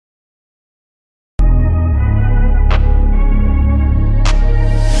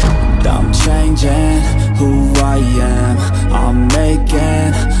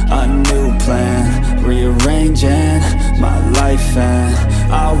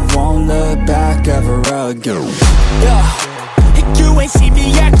again. You ain't see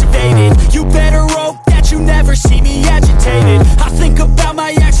me activated. You better hope that you never see me agitated. I think about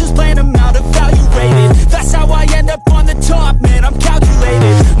my actions, plan them out, evaluated. That's how I end up on the top, man, I'm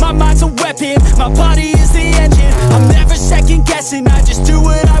calculated. My mind's a weapon, my body is the engine. I'm never second guessing, I just do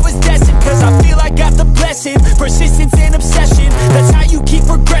what I was destined. Cause I feel I got the blessing, persistence and obsession. That's how you keep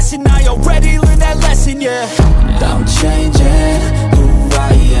progressing, I already learned that lesson, yeah. I'm changing who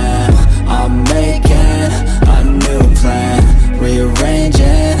I am. I'm making a new plan,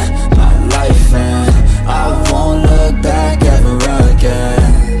 rearranging my life, and I won't look back ever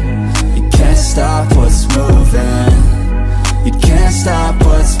again. You can't stop what's moving, you can't stop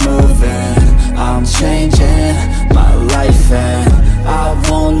what's moving. I'm changing my life and I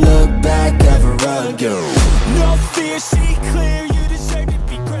won't look back ever again. No fear, see clear.